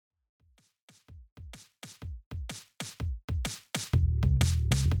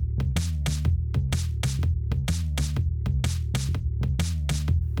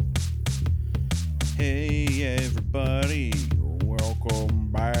Hey everybody,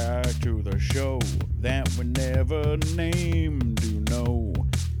 welcome back to the show that we never named, you know.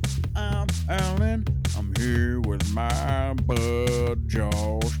 I'm Alan, I'm here with my bud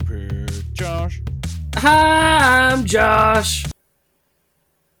Josh Pitt. Josh, Hi, I'm Josh.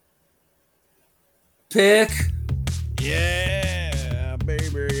 Pick. yeah,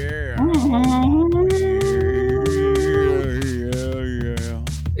 baby, yeah. Yeah.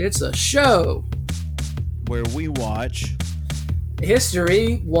 It's a show. Where we watch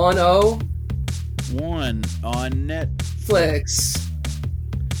History 10 one on Netflix. Flicks.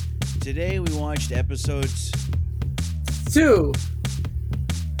 Today we watched episodes 2.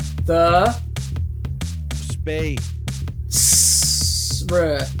 The Space.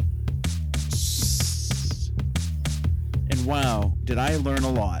 Bruh. And wow, did I learn a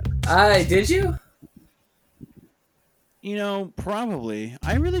lot. Did you? You know, probably.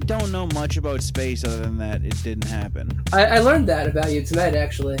 I really don't know much about space other than that it didn't happen. I learned that about you tonight,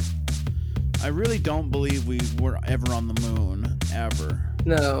 actually. I really don't believe we were ever on the moon, ever.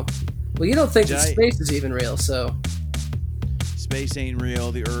 No. Well, you don't think Did that I- space is even real, so. Space ain't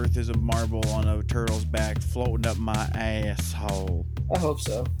real. The Earth is a marble on a turtle's back floating up my asshole. I hope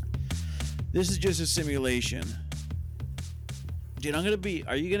so. This is just a simulation. Dude,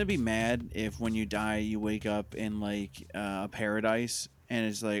 are you gonna be mad if when you die you wake up in like a paradise and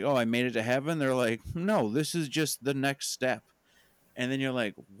it's like, oh, I made it to heaven? They're like, no, this is just the next step. And then you're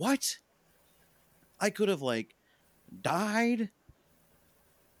like, what? I could have like died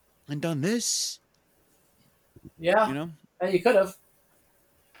and done this, Yeah, you know? you could have.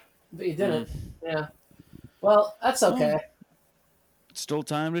 But you didn't. Yeah. Well, that's okay. It's still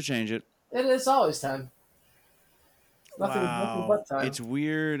time to change it. It is always time. Nothing Wow, but time. it's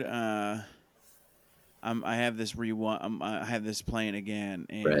weird. I have this I have this playing again,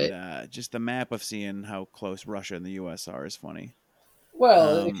 and Right. just the map of seeing how close Russia and the U.S. are is funny.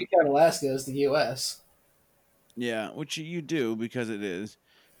 Well, if you count Alaska as the U.S. Yeah, which you do because it is.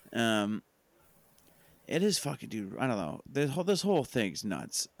 It is fucking, dude. I don't know. This whole thing's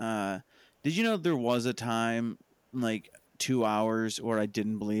nuts. Did you know there was a time like 2 hours where I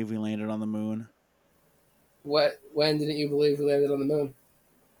didn't believe we landed on the moon? When didn't you believe we landed on the moon?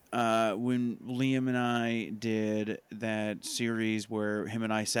 When Liam and I did that series where him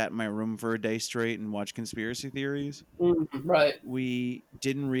and I sat in my room for a day straight and watched conspiracy theories, Right. we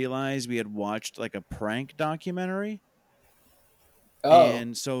didn't realize we had watched like a prank documentary. Oh.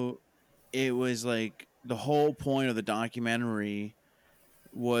 And so it was like the whole point of the documentary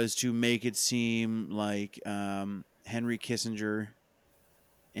was to make it seem like Henry Kissinger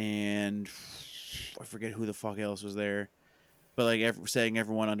and I forget who the fuck else was there, but like saying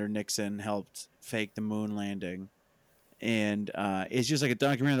everyone under Nixon helped fake the moon landing. And it's just like a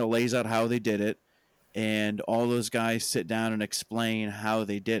documentary that lays out how they did it, and all those guys sit down and explain how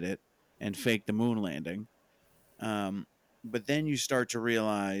they did it and fake the moon landing. But then you start to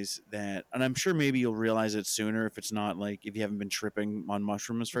realize that, and I'm sure maybe you'll realize it sooner if it's not like if you haven't been tripping on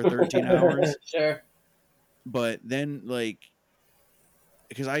mushrooms for 13 hours. Sure. But then, like,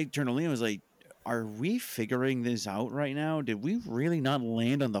 because I turned to Liam and was like, are we figuring this out right now? Did we really not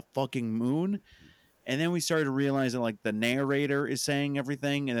land on the fucking moon? And then we started to realize that, like, the narrator is saying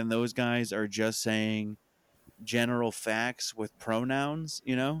everything, and then those guys are just saying general facts with pronouns,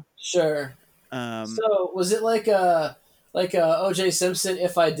 you know? Sure. Um, So was it like a O.J. Simpson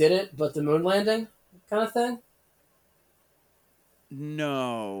 "If I Did It" but the moon landing kind of thing?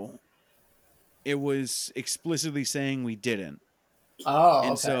 no, it was explicitly saying we didn't. Oh,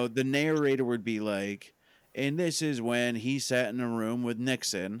 And okay. so the narrator would be like, and this is when he sat in a room with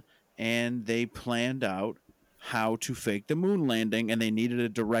Nixon and they planned out how to fake the moon landing and they needed a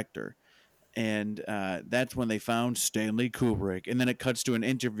director. And that's when they found Stanley Kubrick. And then it cuts to an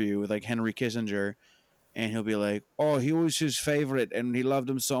interview with like Henry Kissinger, and he'll be like, oh, he was his favorite and he loved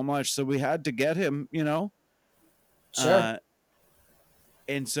him so much. So we had to get him, you know? Sure.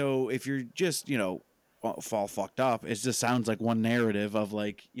 And so if you're just, fall fucked up, it just sounds like one narrative of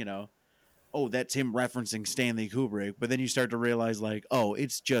like, oh, that's him referencing Stanley Kubrick. But then you start to realize like, oh,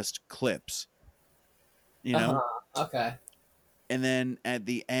 it's just clips, you know? Okay. And then at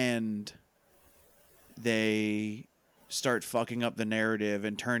the end, they start fucking up the narrative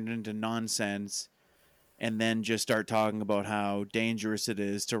and turn it into nonsense. And then just start talking about how dangerous it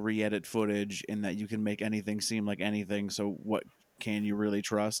is to re-edit footage and that you can make anything seem like anything. So what can you really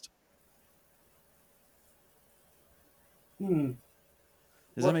trust? Does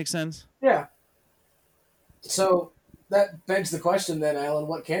that make sense? Yeah. So that begs the question then, Alan,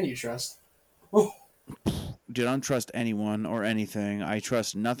 what can you trust? do not trust anyone or anything. I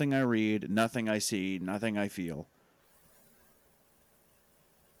trust nothing I read, nothing I see, nothing I feel.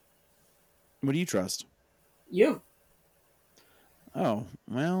 What do you trust? You. Oh,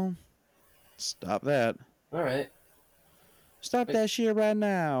 well, stop that. All right. Stop that shit right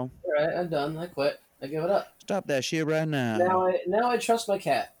now. All right. I'm done. I quit. I give it up. Stop that shit right now. Now I trust my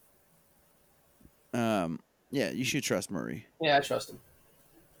cat. Um, yeah, you should trust Murray. Yeah, I trust him.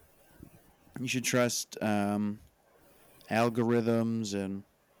 You should trust algorithms and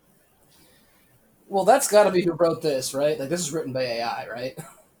Well, that's got to be who wrote this, right? Like this is written by AI, right?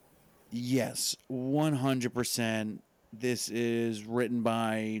 yes, 100%. This is written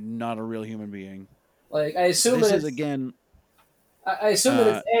by not a real human being. Like I assume This is it's again. I assume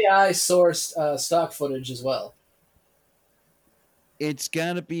that it's AI sourced stock footage as well. It's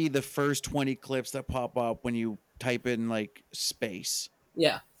gotta be the first 20 clips that pop up when you type in like space.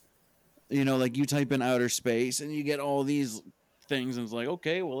 Yeah. You know, like you type in outer space and you get all these things, and it's like,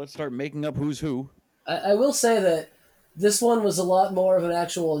 okay, well, let's start making up who's who. I will say that this one was a lot more of an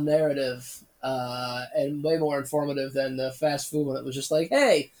actual narrative and way more informative than the fast food one. It was just like,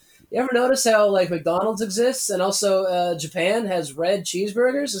 hey, you ever notice how like McDonald's exists and also Japan has red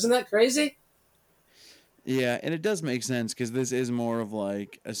cheeseburgers? Isn't that crazy? Yeah, and it does make sense because this is more of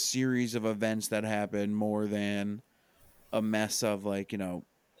like a series of events that happen more than a mess of like, Oh,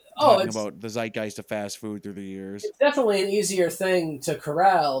 talking about the zeitgeist of fast food through the years. it's definitely an easier thing to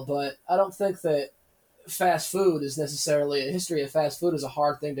corral, but I don't think that fast food is necessarily a history of fast food is a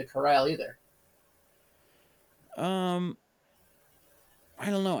hard thing to corral either. Um, I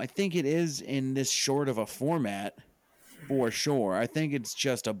don't know. I think it is in this short of a format for sure. I think it's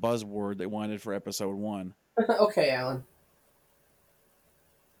just a buzzword they wanted for episode 1. Okay, Alan.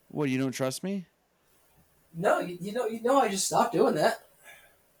 What, you don't trust me? No, you know, I just stopped doing that.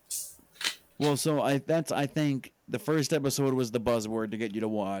 Well, so I think the first episode was the buzzword to get you to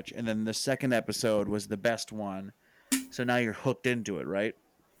watch, and then the second episode was the best one. So now you're hooked into it, right?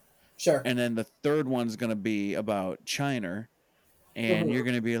 Sure. And then the third one's going to be about China, and Mhm. you're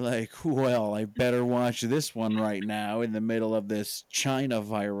going to be like, well, I better watch this one right now in the middle of this China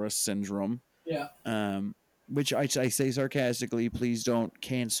virus syndrome. Yeah. Which I say sarcastically, please don't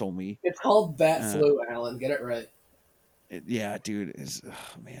cancel me. It's called bat Uh, flu, Alan. Get it right. yeah, dude, oh,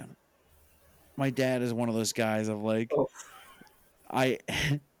 man. My dad is one of those guys of like, Oh. I,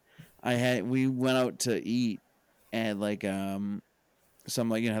 we went out to eat at like, some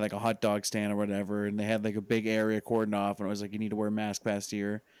like, had like a hot dog stand or whatever, and they had like a big area cordoned off, and it was like, you need to wear a mask past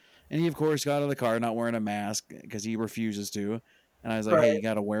here. And he, of course, got out of the car not wearing a mask because he refuses to. And I was like, hey, you Right.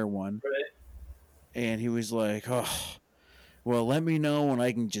 got to wear one. Right. And he was like, oh, well, let me know when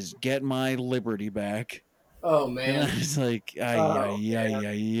I can just get my liberty back. Oh And man. I was like, ay, Oh ay, man. ay,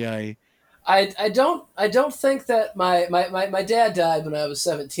 ay, ay. I don't think that my dad died when I was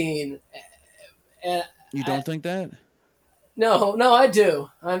 17, and You I don't think that? no I do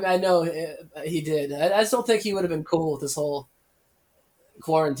I know he did. I just don't think he would have been cool with this whole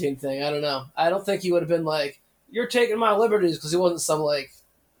quarantine thing. I don't know. I don't think he would have been like, you're taking my liberties, because he wasn't some like,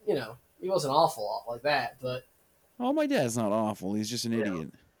 he wasn't awful like that. But Oh, my dad's not awful. He's just an you know,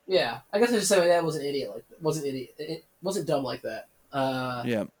 idiot. yeah, I guess I just say my dad was an idiot. Like wasn't idiot. It wasn't dumb like that.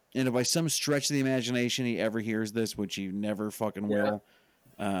 Yeah. And if by some stretch of the imagination he ever hears this, which he never fucking Yeah. will,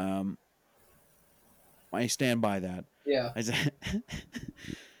 um, I stand by that. Yeah. I say,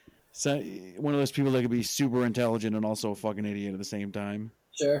 so one of those people that could be super intelligent and also a fucking idiot at the same time.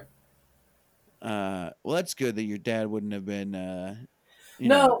 Sure. Well, that's good that your dad wouldn't have been,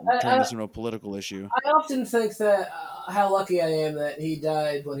 No, turned this into a political issue. I often think that how lucky I am that he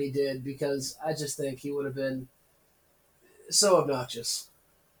died when he did, because I just think he would have been so obnoxious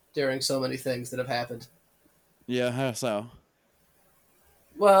during so many things that have happened. Yeah, how so?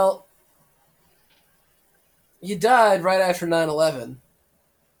 Well, he died right after 9/11,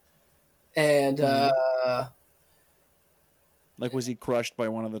 and Mhm. Like, was he crushed by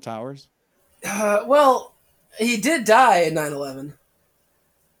one of the towers? well, he did die in 9/11.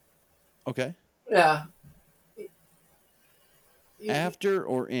 Okay. Yeah. After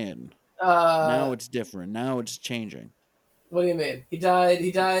or in? Uh, Now it's different. Now it's changing. what do you mean? He died.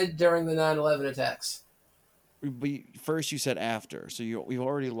 He died during the 9/11 attacks. But first you said after, so you've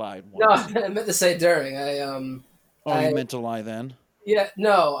already lied No, once. I meant to say during. Oh, you meant to lie then? Yeah,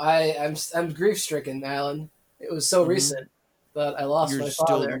 no, I'm grief stricken, Alan. It was so Mm-hmm. recent that I lost You're my still,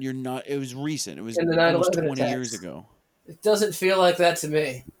 father you're not, it was recent. It was in the almost 9/11 20 years attacks. ago. It doesn't feel like that to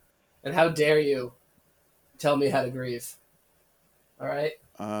me. And how dare you tell me how to grieve? All right.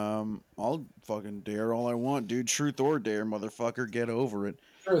 I'll fucking dare all I want, dude. Truth or dare, motherfucker. Get over it.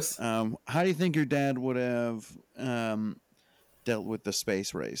 Truth. How do you think your dad would have dealt with the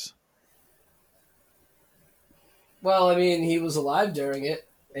space race? Well, I mean, he was alive during it,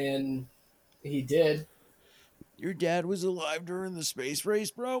 and he did. Your dad was alive during the space race,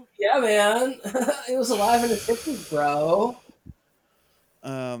 bro. Yeah, man. He was alive in the 50s, bro.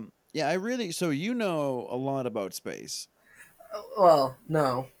 Yeah, I really. So you know a lot about space, Well,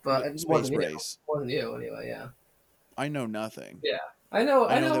 no, the but more space than you. race. More than you, anyway, yeah. I know nothing. Yeah. I know,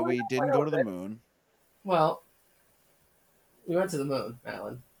 I I know know, that I we know, I didn't know go a to the bit. moon. Well, we went to the moon,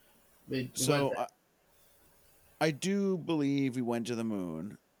 Alan. We went So there. I do believe we went to the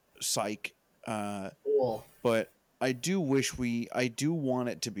moon. Psych. Uh, Cool. but I do want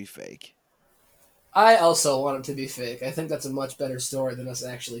it to be fake. I also want it to be fake. I think that's a much better story than us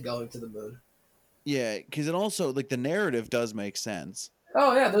actually going to the moon. Yeah, because it also like the narrative does make sense.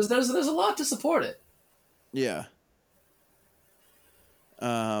 Oh yeah, there's a lot to support it. Yeah.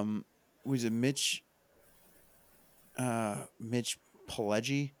 Was it Mitch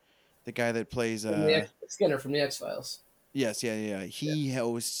Pileggi, the guy that plays From the Skinner from the X Files. yes, yeah, yeah.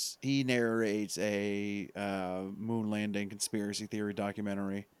 Yeah. He narrates a moon landing conspiracy theory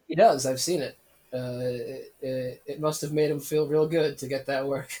documentary. He does. I've seen it. It must have made him feel real good to get that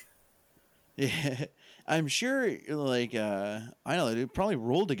work. Yeah. I'm sure like I don't know, it probably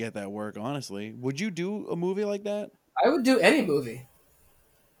ruled to get that work, honestly. Would you do a movie like that? I would do any movie.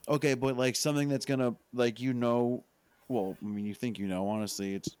 Okay, but like something that's gonna like well, I mean you think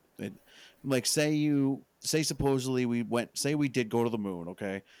honestly, like say supposedly we did go to the moon,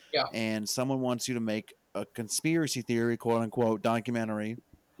 okay? Yeah. And someone wants you to make a conspiracy theory, quote unquote, documentary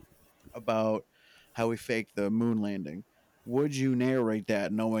about how we faked the moon landing. Would you narrate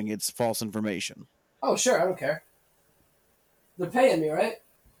that knowing it's false information? Oh sure, I don't care. They're paying me, right?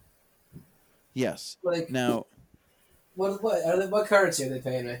 Yes. Like Now, what currency are they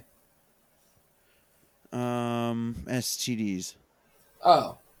paying me? STDs.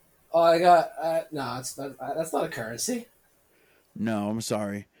 Oh, oh, I got no, that's not a currency. No, I'm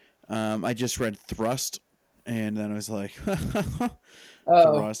sorry. I just read thrust, and then I was like,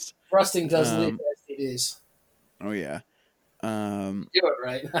 Oh, thrust. thrusting does lead Um, to STDs. oh yeah. Um, Do it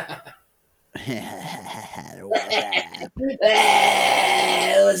right. what's up?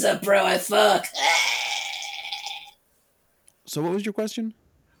 Hey, what's up, bro? I fuck. So, what was your question?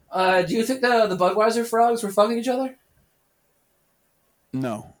 Do you think the Budweiser frogs were fucking each other?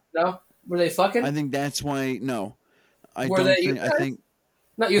 No, No, were they I fucking? think that's why. No, I Were they don't think. I euthanized? think,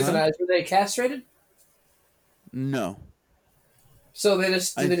 Not huh? euthanized. Were they castrated? No. So do I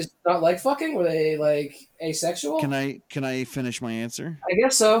they just not like fucking? Were they like asexual? can I finish my answer? I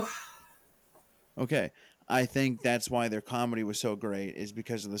guess so. Okay. I think that's why their comedy was so great is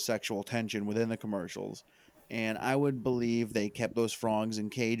because of the sexual tension within the commercials. And I would believe they kept those frogs in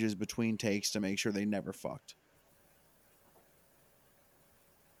cages between takes to make sure they never fucked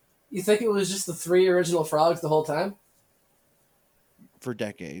You think it was just the three original frogs the whole time? for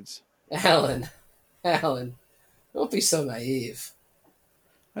decades. Alan, Alan, don't be so naive.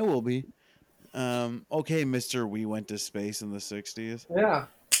 I will be. Okay, Mr. We went to space in the 60s. Yeah.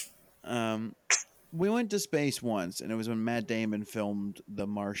 Um, we went to space once, and it was when Matt Damon filmed The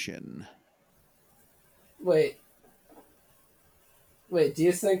Martian. Wait, wait. Do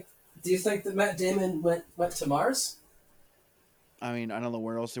you think that Matt Damon went to Mars? I mean, I don't know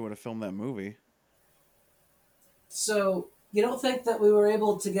where else they would have filmed that movie. So you don't think that we were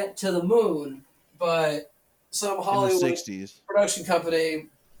able to get to the moon, but some In the Hollywood 60s. production company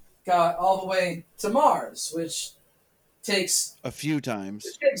got all the way to Mars, which takes A few times.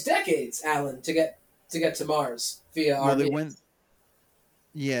 decades, Alan, to get to Mars via Well, they RV. went.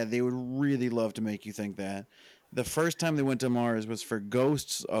 Yeah, they would really love to make you think that. The first time they went to Mars was for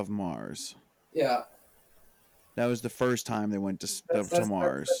Ghosts of Mars. Yeah, That was the first time they went to that's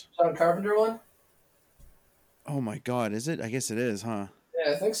Mars. John Carpenter one. Oh my god, is it? I guess it is, huh?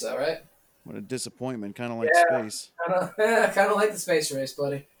 Yeah, I think so, right? What a disappointment, kind of like Yeah, space. kind of like the space race,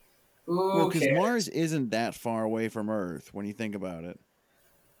 buddy. Well, Who because cares? Mars isn't that far away from Earth when you think about it.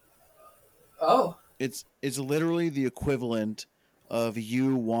 Oh, It's literally the equivalent of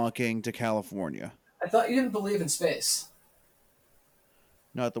you walking to California. I thought you didn't believe in space.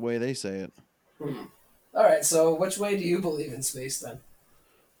 Not the way they say it. Hmm. All right, so which way do you believe in space then?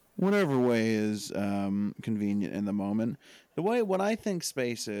 Whatever way is convenient in the moment. The way what I think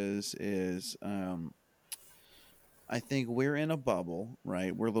space is I think we're in a bubble,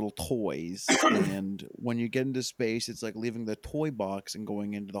 right? We're little toys, and when you get into space, it's like leaving the toy box and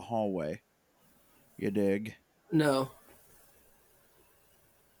going into the hallway. You dig? No.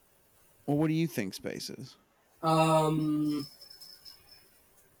 Well, what do you think space is? Um,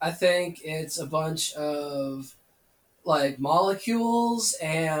 I think it's a bunch of like molecules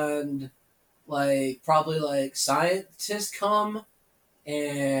and like probably like scientists come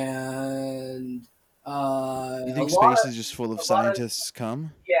and You a think lot space of is just full of a lot of scientists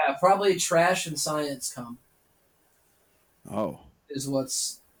come? yeah, probably trash and science come Oh. is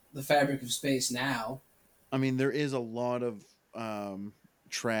what's the fabric of space now. I mean, there is a lot of um,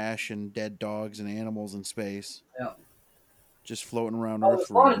 trash and dead dogs and animals in space Yeah. just floating around Oh, Earth there's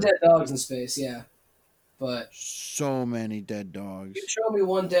a lot of forever. dead dogs in space, yeah. But So many dead you dogs. show me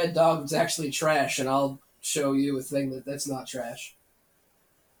one dead dog that's actually trash, and I'll show you a thing that's not trash.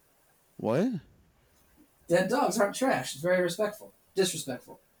 What? Dead dogs aren't trash. It's very respectful.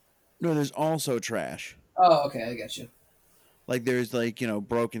 Disrespectful. No, there's also trash. Oh, okay, I get you. Like there's like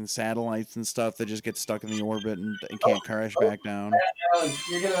broken satellites and stuff that just get stuck in the orbit and Oh, can't crash oh, back down. Alan,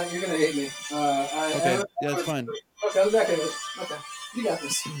 you're gonna hate me. Okay, yeah, that's fine. Okay, I'm back at it. Okay, you got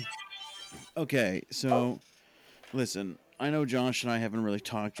this. Okay, so listen, I know Josh and I haven't really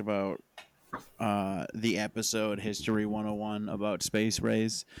talked about the episode History 101 about space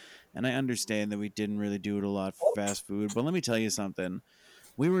race, and I understand that we didn't really do it a lot for fast food, but let me tell you something.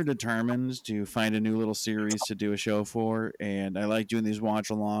 We were determined to find a new little series to do a show for, and I like doing these watch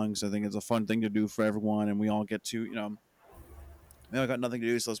alongs. I think it's a fun thing to do for everyone, and we all get to, we all got nothing to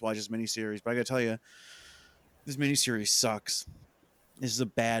do, so let's watch this miniseries. But I gotta tell you, this miniseries sucks. This is a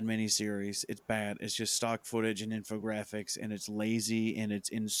bad miniseries. It's bad. It's just stock footage and infographics, and it's lazy and it's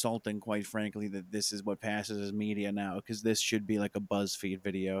insulting, quite frankly, that this is what passes as media now. Because this should be like a BuzzFeed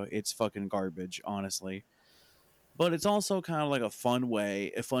video. It's fucking garbage, honestly. But it's also kind of like a fun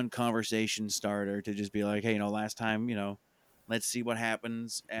way, a fun conversation starter to just be like, hey, last time, let's see what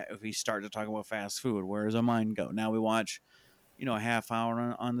happens if we start to talk about fast food. Where does our mind go? Now we watch a half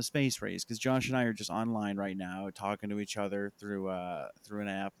hour on the space race because Josh and I are just online right now talking to each other through an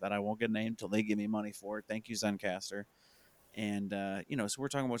app that I won't get named until they give me money for it. Thank you, Zencaster. And so we're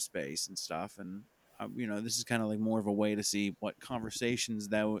talking about space and stuff, and this is kind of like more of a way to see what conversations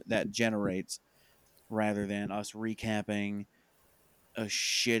that generates rather than us recapping a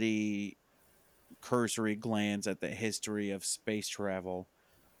shitty cursory glance at the history of space travel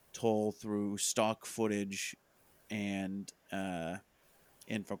told through stock footage and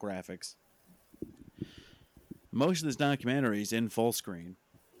infographics. Most of this documentary is in full screen.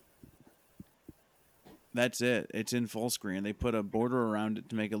 That's it. It's in full screen. They put a border around it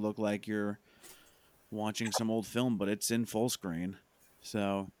to make it look like you're watching some old film, but it's in full screen.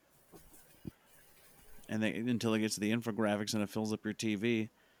 So, and they until it gets to the infographics and it fills up your TV.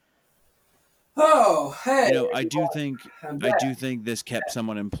 Oh, hey, I do everyone. think I'm I back. do think this kept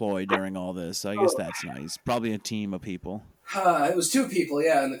someone employed during all this. So I guess Oh, that's nice. Probably a team of people. it was two people,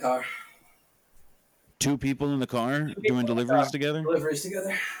 yeah, in the car. Two people in the car Two doing people in the car. deliveries together, Deliveries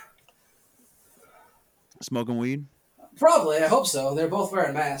together. smoking weed. Probably, I hope so. They're both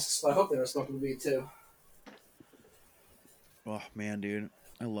wearing masks, but I hope they were smoking weed too. Oh man, dude,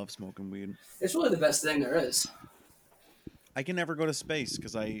 I love smoking weed. It's really the best thing there is. I can never go to space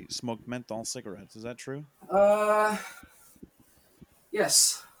because I smoke menthol cigarettes. Is that true? Uh,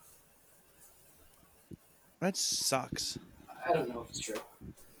 yes. That sucks. I don't know if it's true.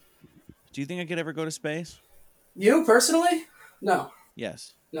 Do you think I could ever go to space? You personally? No,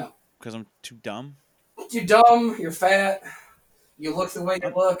 Yes. no. Because I'm too dumb. You're dumb. You're fat. You look the way you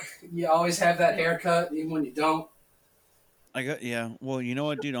I'm, look. You always have that haircut, even when you don't. I got yeah. Well, you know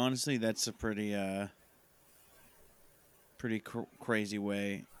what, dude? Honestly, that's a pretty crazy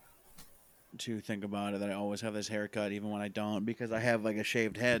way to think about it. That I always have this haircut, even when I don't, because I have like a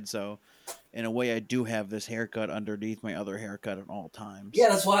shaved head. So, in a way, I do have this haircut underneath my other haircut at all times. Yeah,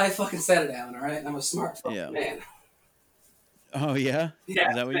 that's why I fucking set it down. All right, I'm a smart Yeah. fucking man. Oh yeah. Yeah,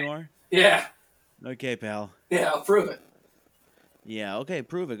 Is that what you are? yeah, Okay, pal. yeah. I'll prove it. Yeah. Okay.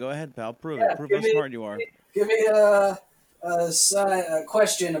 Prove it. Go ahead, pal. Prove it. Yeah, Prove how smart you are. give me a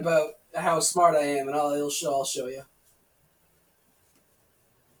question about how smart I am, and I'll show you.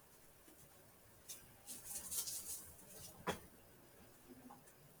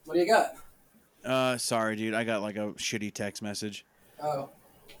 What do you got? Sorry, dude. I got like a shitty text message. Oh,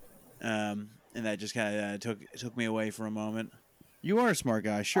 And that just kind of took me away for a moment. You are a smart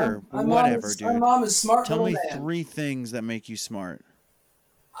guy, sure. Whatever, my dude. mom is smart Tell little me man. 3 things that make you smart.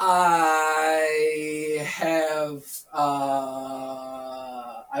 I have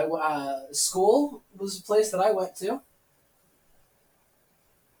school was a place that I went to.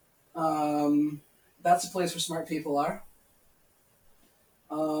 That's a place where smart people are.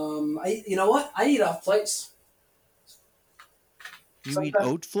 You know what? I eat off plates. You eat Sometimes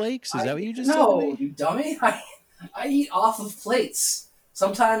oat flakes? Is that what you just said to no, me? you dummy. I eat off of plates.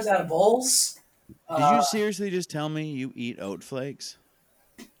 Sometimes out of bowls. Did you seriously just tell me you eat oat flakes?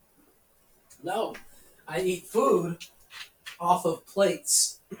 No, I eat food off of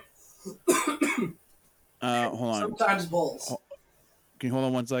plates. Hold on. Sometimes bowls. Can you hold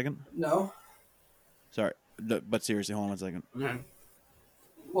on 1 second? No. Sorry, but seriously, hold on 1 second.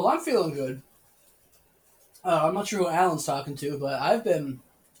 Well, I'm feeling good. I'm not sure who Alan's talking to, but I've been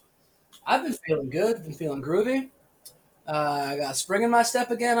feeling good. Been feeling groovy. I got spring in my step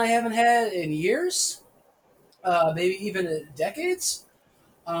again. I haven't had in years, maybe even decades.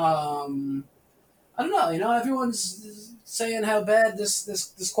 Um, I don't know. Everyone's saying how bad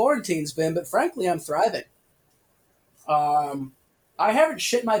this quarantine's been, but frankly, I'm thriving. Um, I haven't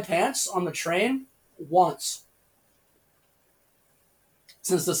shit my pants on the train once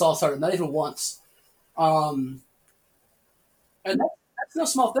since this all started. Not even once. Um, and that's no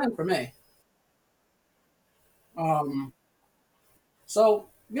small thing for me. Um, so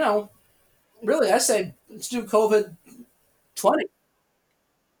really, I say let's do COVID 20.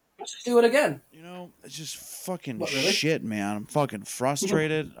 Let's just do it again. It's just fucking What, really? shit, man. I'm fucking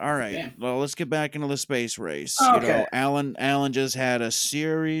frustrated. All right, Damn. well, let's get back into the space race. Okay. Alan just had a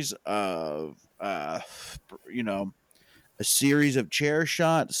series of, a series of chair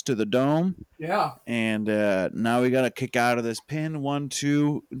shots to the dome. Yeah. And now we got to kick out of this pin. 1,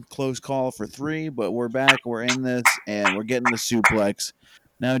 2, close call for 3. But we're back. We're in this, and we're getting the suplex.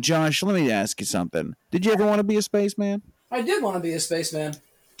 Now, Josh, let me ask you something. Did you ever want to be a spaceman? I did want to be a spaceman.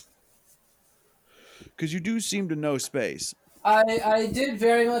 Because you do seem to know space. I did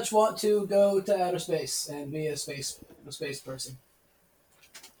very much want to go to outer space and be a space person.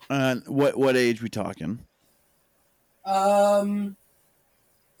 What age we talking? I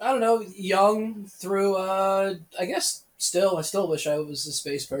don't know, young through I guess I still wish I was a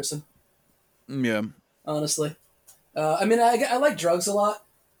space person, Yeah. honestly. I mean, I like drugs a lot,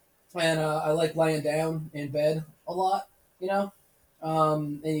 and I like lying down in bed a lot,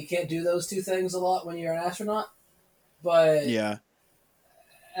 and you can't do those two things a lot when you're an astronaut. But Yeah.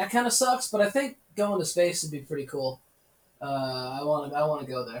 that kind of sucks. But I think going to space would be pretty cool. I want to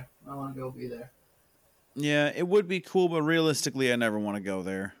go there. I want to go be there. Yeah, it would be cool, but realistically, I never want to go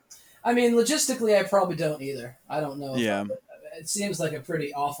there. I mean, logistically, I probably don't either. I don't know. Yeah. It seems like a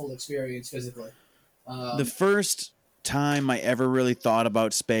pretty awful experience physically. The first time I ever really thought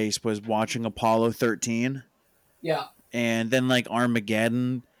about space was watching Apollo 13. Yeah. And then like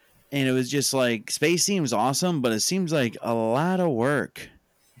Armageddon. And it was just like, space seems awesome, but it seems like a lot of work.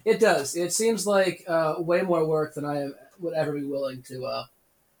 It does. It seems like way more work than I would ever be willing to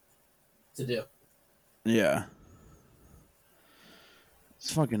do. Yeah.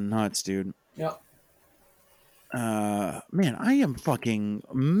 It's fucking nuts, dude. Yep. Man, I am fucking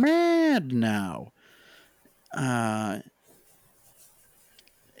mad now.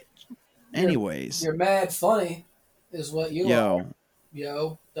 Anyways. You're mad funny is what you Yo. are.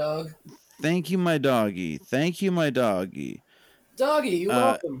 Yo, Doug. Thank you, my doggy. Thank you, my doggy. Doggy, you're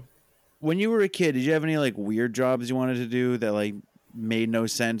welcome. When you were a kid, did you have any like weird jobs you wanted to do that like made no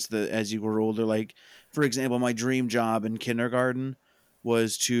sense that as you were older? Like, for example, my dream job in kindergarten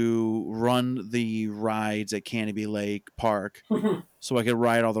was to run the rides at Canopy Lake Park so I could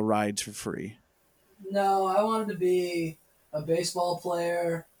ride all the rides for free. No, I wanted to be a baseball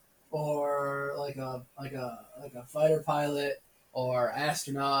player or like a fighter pilot or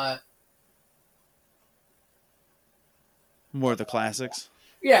astronaut. More of the classics.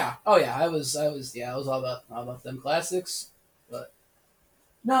 Yeah. Oh yeah. I was all about them classics. But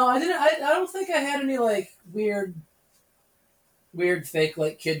no, I didn't. I don't think I had any like weird fake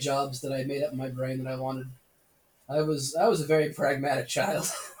like kid jobs that I made up in my brain that I wanted. I was a very pragmatic child.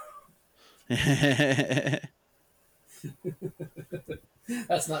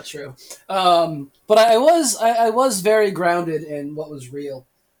 That's not true. But I was very grounded in what was real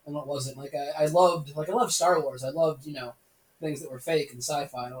and what wasn't. I loved Star Wars. I loved things that were fake and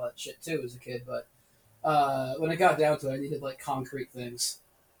sci-fi and all that shit too as a kid. But when it got down to it, I needed like concrete things.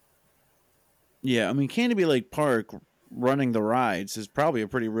 Yeah, I mean, Canopy Lake Park running the rides is probably a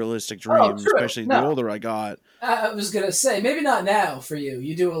pretty realistic dream, Oh, true. especially the No. older I got. I was gonna say maybe not now for you.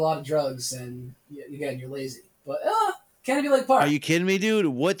 You do a lot of drugs and again you're lazy. But Canopy Lake Park. Are you kidding me, dude?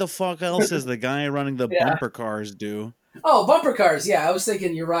 What the fuck else does the guy running the Yeah. bumper cars do? Oh, bumper cars. Yeah, I was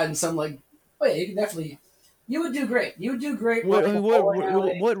thinking you're riding some like. Oh yeah, you can definitely. You would do great. You would do great. What, I running mean, a bowling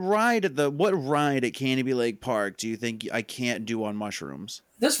alley. what ride at Canopy Lake Park do you think I can't do on mushrooms?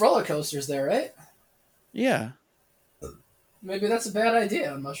 This roller coaster's there, right? Yeah. Maybe that's a bad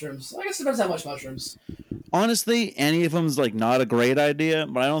idea on mushrooms. I guess it depends how much mushrooms. Honestly, any of them's like not a great idea,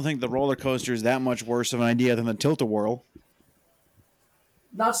 but I don't think the roller coaster is that much worse of an idea than the tilt-a-whirl.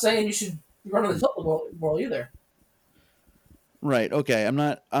 Not saying you should run on the tilt world either. Right. Okay. I'm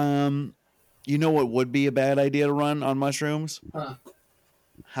not. You know what would be a bad idea to run on mushrooms? Huh.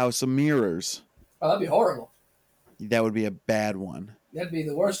 House of Mirrors. Oh, that'd be horrible. That would be a bad one. That'd be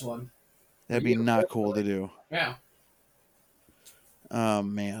the worst one for That'd be you. not cool to do. Yeah, Oh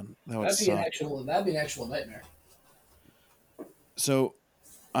man, that would that'd be suck. an actual nightmare. So,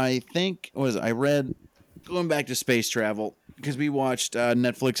 I think I read going back to space travel because we watched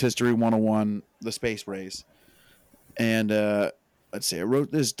Netflix History 101, the space race, and let's see, I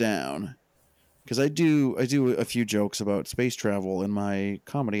wrote this down because I do a few jokes about space travel in my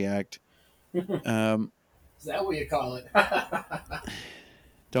comedy act. Um, Is that what you call it?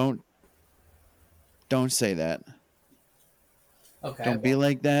 don't say that. Okay. Don't be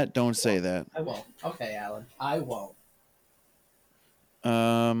like that. Don't say that. I won't. Okay, Alan. I won't. I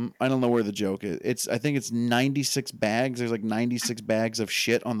don't know where the joke is. I think it's 96 bags. There's like 96 bags of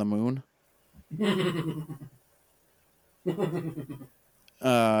shit on the moon.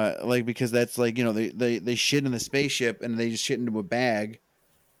 Like because that's like, you know, they shit in the spaceship and they just shit into a bag.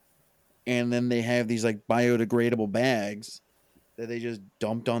 And then they have these like biodegradable bags that they just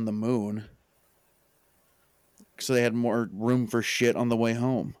dumped on the moon. So they had more room for shit on the way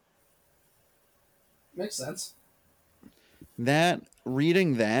home. Makes sense.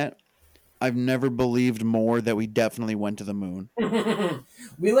 Reading that, I've never believed more that we definitely went to the moon.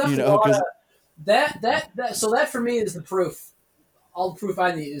 We left You a know, lot because of that. So that for me is the proof. All the proof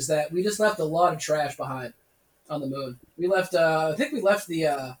I need is that we just left a lot of trash behind on the moon. We left. I think we left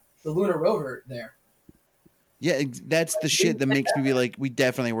the lunar rover there. yeah, that's the shit that makes me be like, we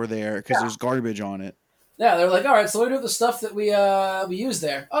definitely were there because there's garbage on it. Yeah, they're like, all right, so what do we do with the stuff that we use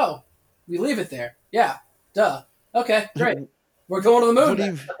there? Oh, we leave it there. Yeah, duh. Okay, great. We're going to the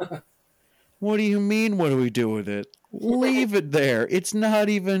moon. What do you mean? What do we do with it? Leave it there. It's not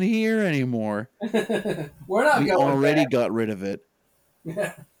even here anymore. We're not. We already got rid of it.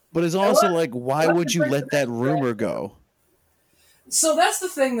 But it's also like, why would you let that rumor go? So that's the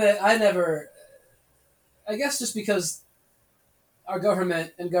thing that I never. I guess just because our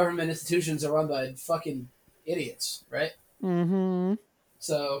government and government institutions are run by fucking idiots, right? Mm-hmm.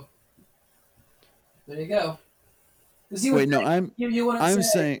 So there you go. Wait, no, I'm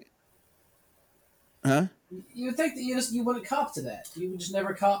saying, huh? You would think that you wouldn't cop to that. You would just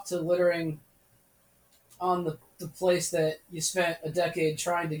never cop to littering on the place that you spent a decade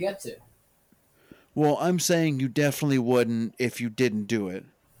trying to get to. Well, I'm saying you definitely wouldn't if you didn't do it.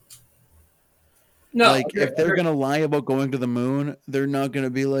 No, like if they're gonna lie about going to the moon, they're not gonna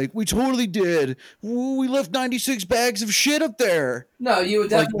be like, "We totally did. We left 96 bags of shit up there." No, you would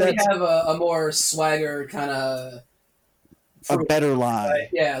definitely have a more swagger kind of a better lie. Right?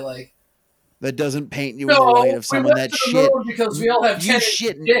 Yeah, like that doesn't paint you in the light of someone that shit because we all have 10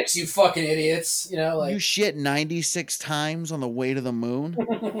 shit dicks, you fucking idiots. You know, like you shit 96 times on the way to the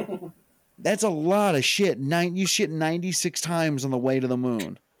moon. That's a lot of shit. You shit 96 times on the way to the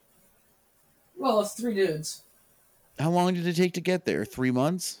moon. Well, it's 3 dudes. How long did it take to get there? 3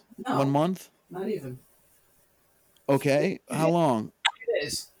 months? No, 1 month? Not even. Okay. How long? 2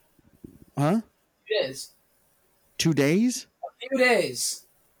 days. Huh? 2 days. 2 days? A few days.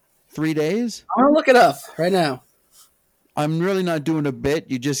 3 days? I'm gonna look it up right now. I'm really not doing a bit.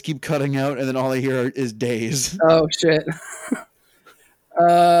 You just keep cutting out, and then all I hear is days. Oh shit.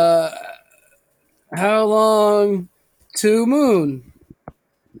 How long to moon?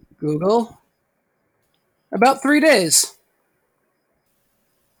 Google. About 3 days.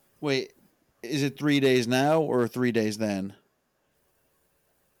 Wait, is it 3 days now or 3 days then?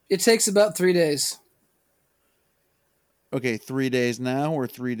 It takes about 3 days. Okay, 3 days now or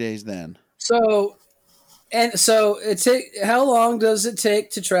 3 days then? So how long does it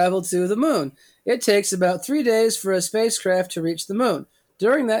take to travel to the moon? It takes about 3 days for a spacecraft to reach the moon.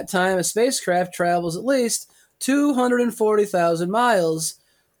 During that time, a spacecraft travels at least 240,000 miles,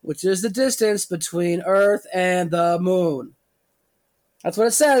 which is the distance between Earth and the moon. That's what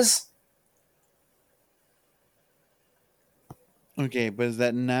it says. Okay, but is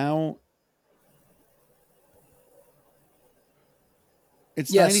that now?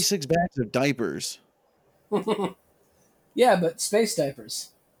 It's 96 bags of diapers. Yeah, but space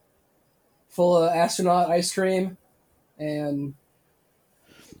diapers. Full of astronaut ice cream and...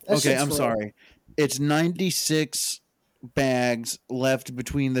 Okay, I'm sorry. It's 96 bags left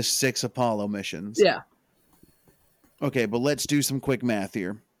between the 6 Apollo missions. Yeah. Okay, but let's do some quick math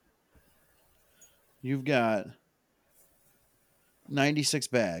here. You've got 96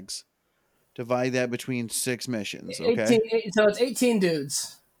 bags. Divide that between 6 missions, okay? So it's 18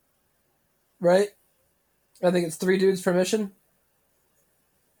 dudes. Right? I think it's 3 dudes per mission.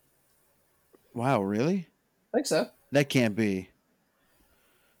 Wow, really? I think so. That can't be.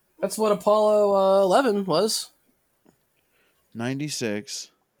 That's what Apollo 11 was. 96,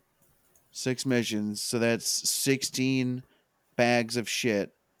 6 missions. So that's 16 bags of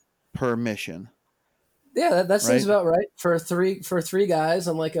shit per mission, Yeah, that seems right? about right for three guys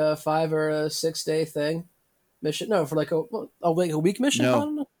on like a 5 or 6 day thing mission. No, for like a week mission. I No,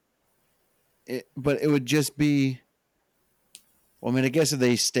 don't know. but it would just be. Well, I mean, I guess if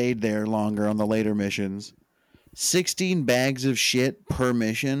they stayed there longer on the later missions, 16 bags of shit per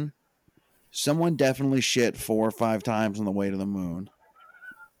mission. Someone definitely shit 4 or 5 times on the way to the moon.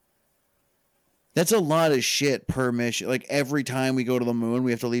 That's a lot of shit per mission. Like every time we go to the moon,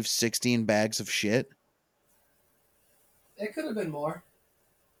 we have to leave 16 bags of shit. It could have been more.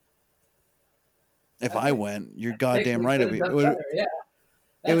 If I I think went, you're I think goddamn we right. could have done better. Yeah, It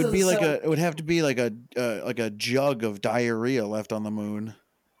that would doesn't be like sound a. It would have to be like a jug of diarrhea left on the moon.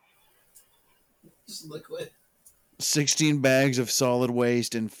 just liquid. 16 bags of solid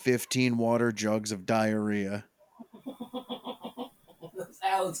waste and 15 water jugs of diarrhea. That's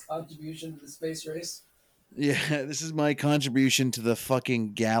Alan's contribution to the space race. Yeah, this is my contribution to the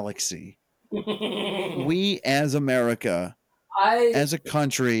fucking galaxy. I We, as America, as a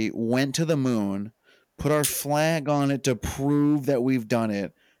country, went to the moon, put our flag on it to prove that we've done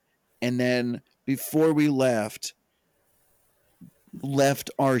it, and then before we left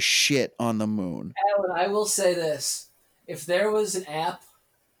our shit on the moon. Alan, I will say this: if there was an app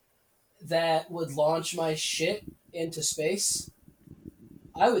that would launch my shit into space,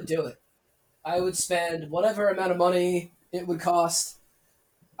 I would do it. I would spend whatever amount of money it would cost.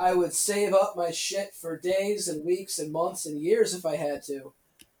 I would save up my shit for days and weeks and months and years if I had to,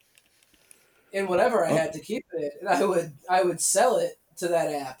 and whatever I Oh, had to keep it in. And I would sell it to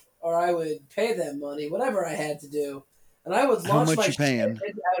that app, or I would pay them money, whatever I had to do, and I would how launch much my you shit paying?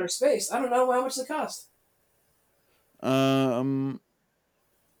 into outer space. I don't know how much it cost. Um,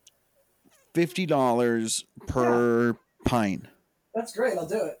 $50 Yeah, per pint. that's great. I'll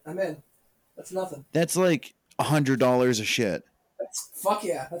do it. I'm in. That's nothing. That's like $100 a shit. That's fuck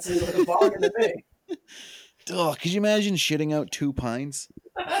yeah. That's like a bargain to me. Ugh, could you imagine shitting out 2 pints?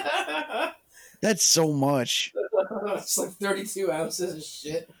 That's so much. It's like 32 ounces of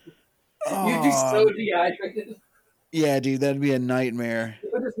shit. You'd be Oh, so dehydrated. yeah, dude, that'd be a nightmare. You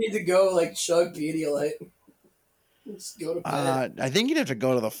would just need to go like chug Pedialyte. Just go to bed. I think you'd have to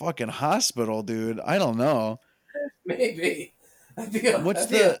go to the fucking hospital, dude. I don't know. Maybe. That'd be a, What's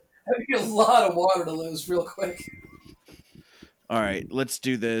that'd be a, the. that'd be a lot of water to lose real quick. All right, let's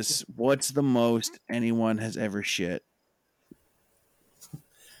do this. What's the most anyone has ever shit?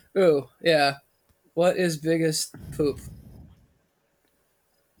 Ooh, yeah. What is biggest poop?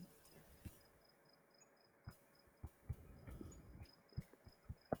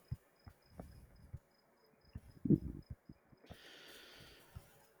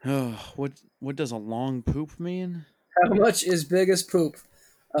 Oh, what does a long poop mean? How much is biggest poop?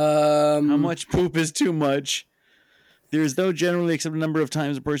 How Um, much poop is too much? There is no generally accepted number of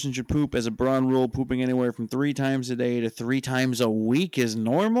times a person should poop. As a broad rule, pooping anywhere from 3 times a day to 3 times a week is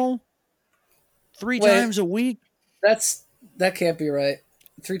normal. Three wait, times a week? that can't be right.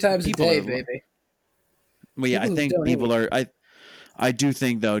 3 times a People day, are. baby. Well, yeah, I People who think don't people eat. are. I do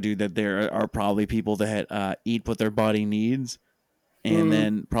think though, dude, that there are probably people that eat what their body needs, and Mm,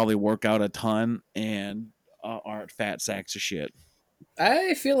 then probably work out a ton and aren't fat sacks of shit.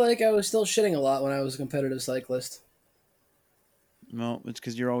 I feel like I was still shitting a lot when I was a competitive cyclist. No, it's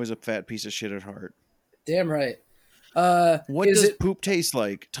because you're always a fat piece of shit at heart. Damn right. What Is does it poop taste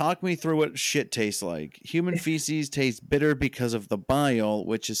like? Talk me through what shit tastes like. Human feces taste bitter because of the bile,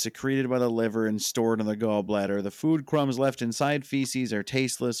 which is secreted by the liver and stored in the gallbladder. The food crumbs left inside feces are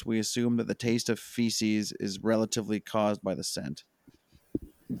tasteless. We assume that the taste of feces is relatively caused by the scent.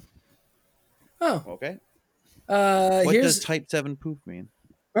 oh Okay. What does here's type 7 poop mean?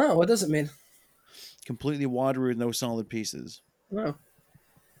 oh what does it mean? Completely watery with no solid pieces. Oh.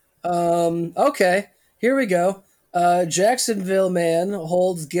 Okay, here we go. Jacksonville man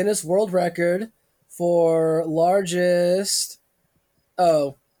holds Guinness World Record for largest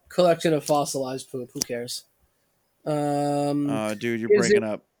collection of fossilized poop. Who cares? Dude, you're Is breaking it?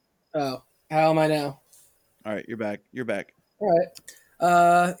 up. Oh, how am I now? All right, you're back. You're back. All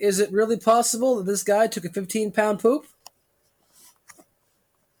right. Is it really possible that this guy took a 15-pound poop?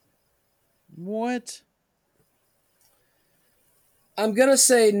 What? I'm gonna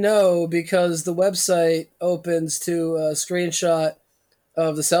say no because the website opens to a screenshot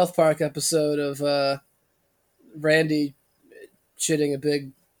of the South Park episode of Randy shitting a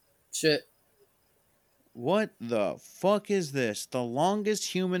big shit. What the fuck is this? The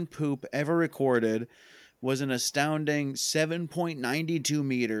longest human poop ever recorded was an astounding 7.92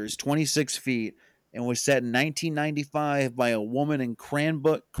 meters, 26 feet, and was set in 1995 by a woman in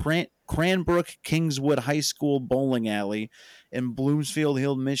Cranbrook Kingswood High School bowling alley in Bloomsfield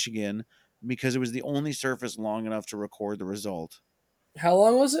Hill, Michigan, because it was the only surface long enough to record the result. How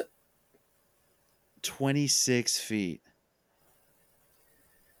long was it? 26 feet.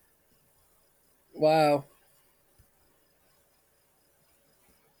 Wow.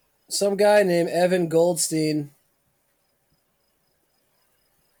 Some guy named Evan Goldstein.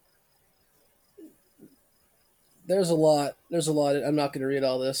 There's a lot. I'm not going to read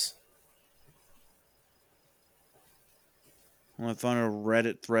all this. I found a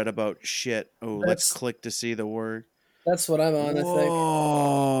Reddit thread about shit. Oh, let's click to see the word. That's what I'm on, I think.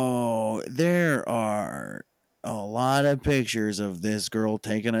 Oh, there are a lot of pictures of this girl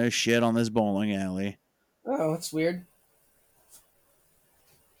taking a shit on this bowling alley. Oh, that's weird.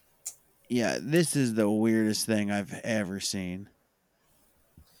 Yeah, this is the weirdest thing I've ever seen.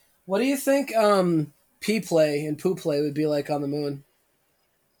 What do you think pee play and poo play would be like on the moon?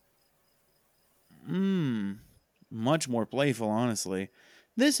 Much more playful, honestly.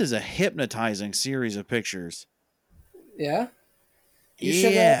 This is a hypnotizing series of pictures. Yeah? You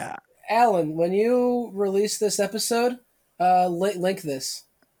should, Alan, when you release this episode, link this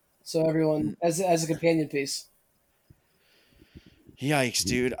so everyone, as a companion piece. Yikes,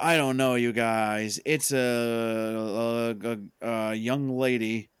 dude. I don't know, you guys. It's a young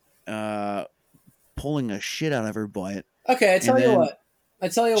lady pulling a shit out of her butt. Okay, I tell you what.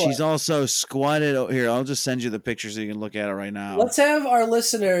 She's also squatted. Here, I'll just send you the picture so you can look at it right now. Let's have our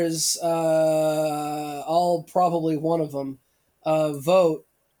listeners, all probably one of them, vote.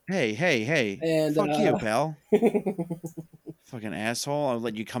 Hey. And, fuck you, pal. Fucking asshole. I'll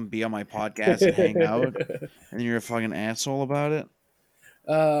let you come be on my podcast and hang out. And you're a fucking asshole about it.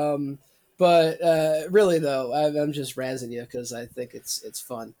 But really, though, I'm just razzing you because I think it's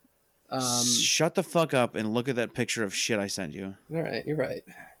fun. Shut the fuck up and look at that picture of shit I sent you. All right, you're right.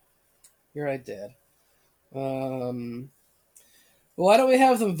 You're right, Dad. Well, why don't we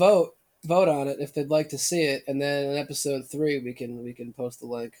have them vote on it if they'd like to see it, and then in episode 3 we can post the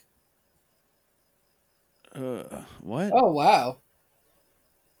link. What? Oh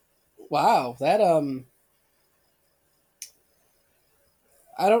wow, that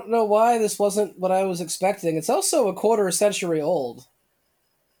I don't know why this wasn't what I was expecting. It's also a quarter century old.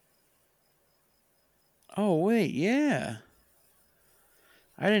 Oh, wait, yeah.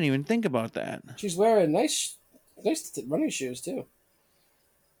 I didn't even think about that. She's wearing nice running shoes, too.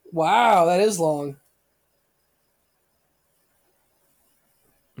 Wow, that is long.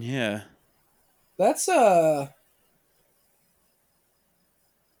 Yeah. That's,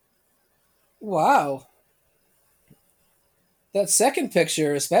 wow. That second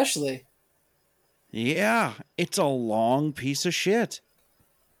picture, especially. Yeah, it's a long piece of shit.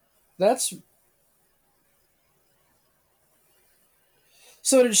 That's...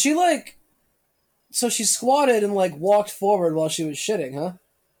 So did she so she squatted and walked forward while she was shitting, huh?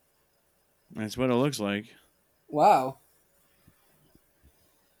 That's what it looks like. Wow.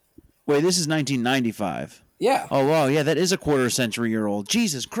 Wait, this is 1995. Yeah. Oh, wow, yeah, that is a quarter century year old.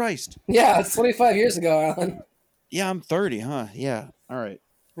 Jesus Christ. Yeah, it's 25 years ago, Alan. Yeah, I'm 30, huh? Yeah. All right.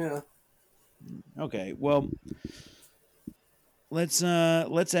 Yeah. Okay, well, let's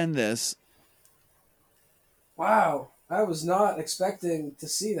end this. Wow. I was not expecting to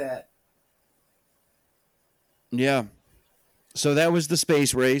see that. Yeah. So that was the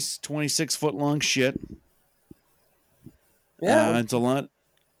space race, 26-foot long shit. Yeah. It's a lot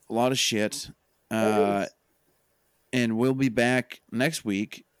of shit. And we'll be back next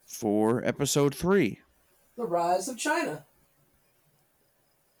week for episode 3. The Rise of China.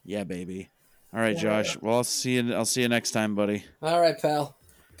 Yeah, baby. All right, Josh. Well, I'll see you next time, buddy. All right, pal.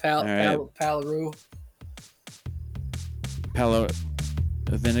 All right. Palaroo.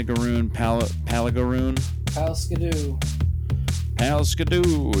 Vinegaroon, Palagaroon. Palskadoo.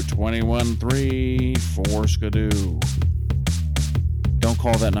 Palskadoo, 21-3, 4 Skadoo. Don't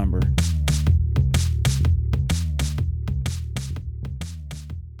call that number.